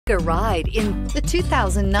a ride in the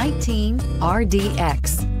 2019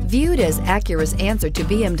 RDX. Viewed as Acura's answer to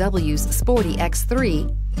BMW's sporty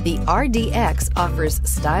X3, the RDX offers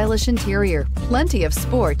stylish interior, plenty of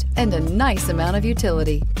sport, and a nice amount of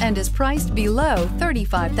utility, and is priced below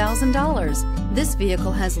 $35,000. This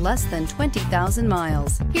vehicle has less than 20,000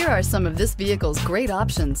 miles. Here are some of this vehicle's great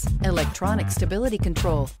options: electronic stability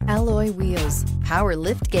control, alloy wheels, power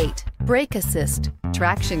liftgate, brake assist,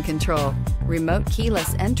 traction control, remote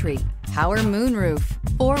keyless entry, power moonroof,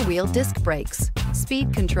 four-wheel disc brakes,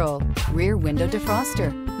 speed control, rear window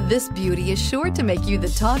defroster. This beauty is sure to make you the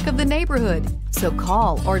talk of the neighborhood. So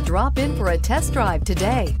call or drop in for a test drive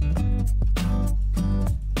today.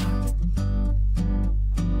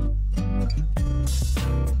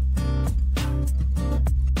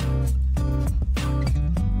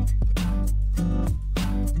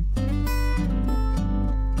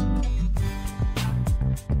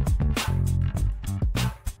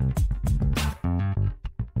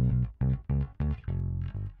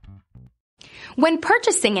 When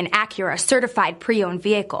purchasing an Acura certified pre-owned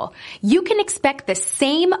vehicle, you can expect the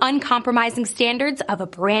same uncompromising standards of a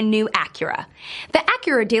brand new Acura. The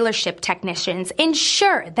Acura dealership technicians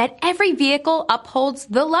ensure that every vehicle upholds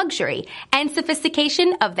the luxury and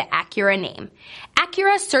sophistication of the Acura name.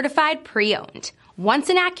 Acura certified pre-owned. Once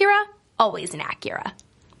an Acura, always an Acura.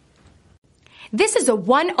 This is a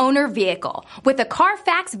one-owner vehicle with a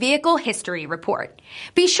Carfax Vehicle History Report.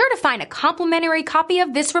 Be sure to find a complimentary copy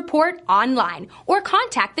of this report online or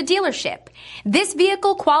contact the dealership. This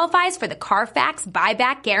vehicle qualifies for the Carfax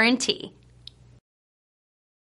Buyback Guarantee.